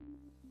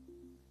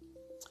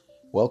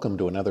Welcome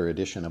to another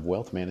edition of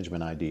Wealth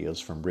Management Ideas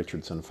from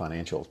Richardson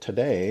Financial.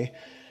 Today,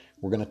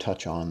 we're going to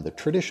touch on the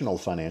traditional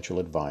financial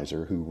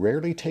advisor who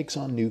rarely takes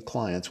on new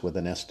clients with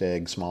a nest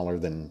egg smaller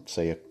than,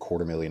 say,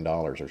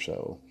 $250,000 or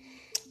so.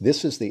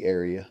 This is the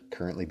area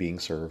currently being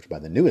served by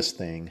the newest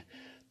thing,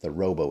 the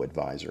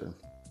robo-advisor.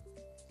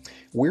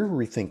 We're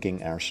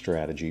rethinking our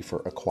strategy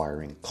for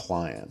acquiring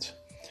clients.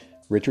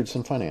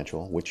 Richardson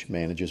Financial, which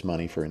manages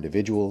money for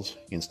individuals,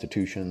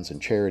 institutions,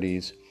 and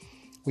charities,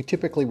 we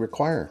typically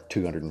require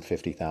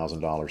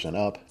 $250,000 and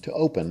up to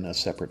open a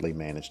separately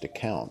managed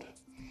account.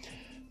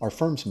 Our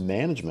firm's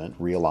management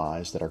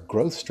realized that our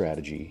growth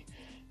strategy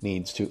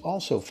needs to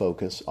also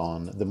focus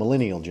on the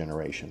millennial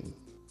generation.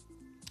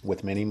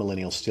 With many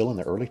millennials still in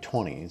their early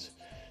 20s,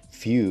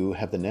 few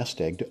have the nest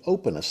egg to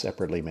open a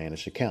separately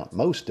managed account.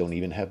 Most don't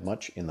even have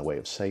much in the way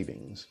of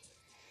savings.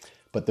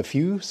 But the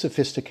few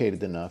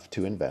sophisticated enough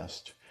to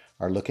invest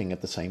are looking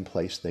at the same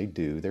place they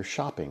do their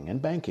shopping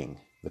and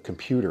banking, the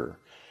computer,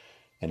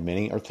 and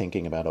many are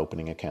thinking about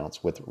opening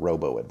accounts with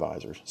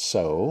robo-advisors.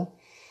 So,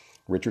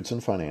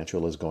 Richardson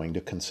Financial is going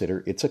to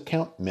consider its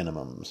account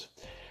minimums.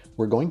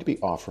 We're going to be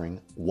offering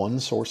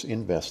one-source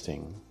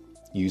investing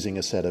using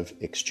a set of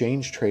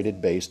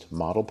exchange-traded based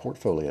model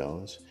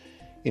portfolios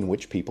in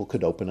which people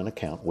could open an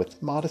account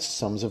with modest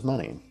sums of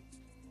money.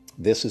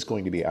 This is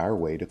going to be our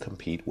way to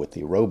compete with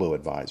the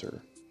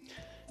robo-advisor.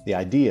 The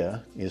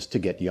idea is to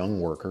get young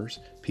workers,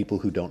 people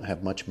who don't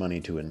have much money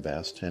to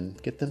invest,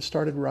 and get them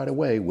started right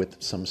away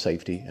with some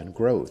safety and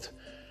growth.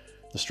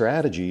 The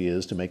strategy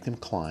is to make them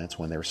clients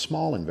when they're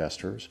small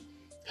investors,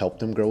 help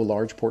them grow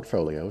large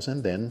portfolios,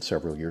 and then,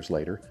 several years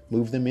later,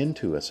 move them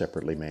into a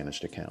separately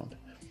managed account.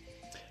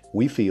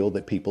 We feel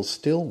that people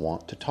still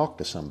want to talk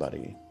to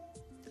somebody.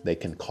 They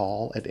can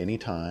call at any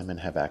time and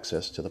have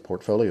access to the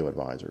portfolio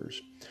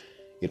advisors.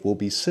 It will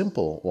be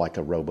simple like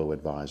a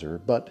robo-advisor,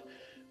 but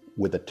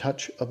with a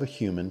touch of a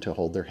human to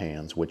hold their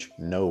hands, which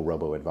no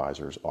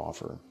robo-advisors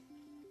offer.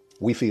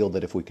 We feel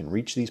that if we can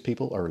reach these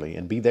people early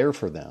and be there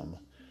for them,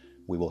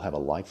 we will have a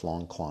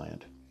lifelong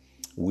client.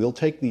 We'll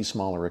take these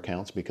smaller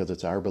accounts because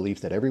it's our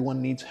belief that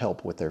everyone needs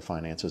help with their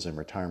finances and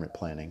retirement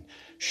planning,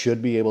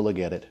 should be able to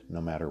get it no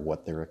matter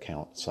what their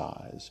account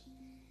size.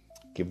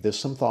 Give this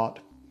some thought.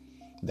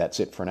 That's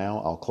it for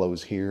now. I'll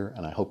close here,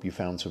 and I hope you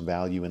found some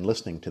value in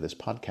listening to this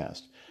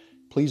podcast.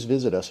 Please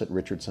visit us at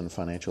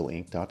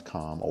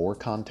richardsonfinancialinc.com or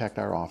contact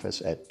our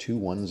office at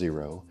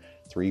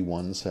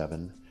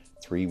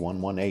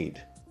 210-317-3118.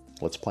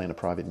 Let's plan a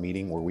private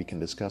meeting where we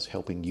can discuss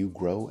helping you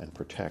grow and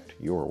protect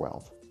your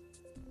wealth.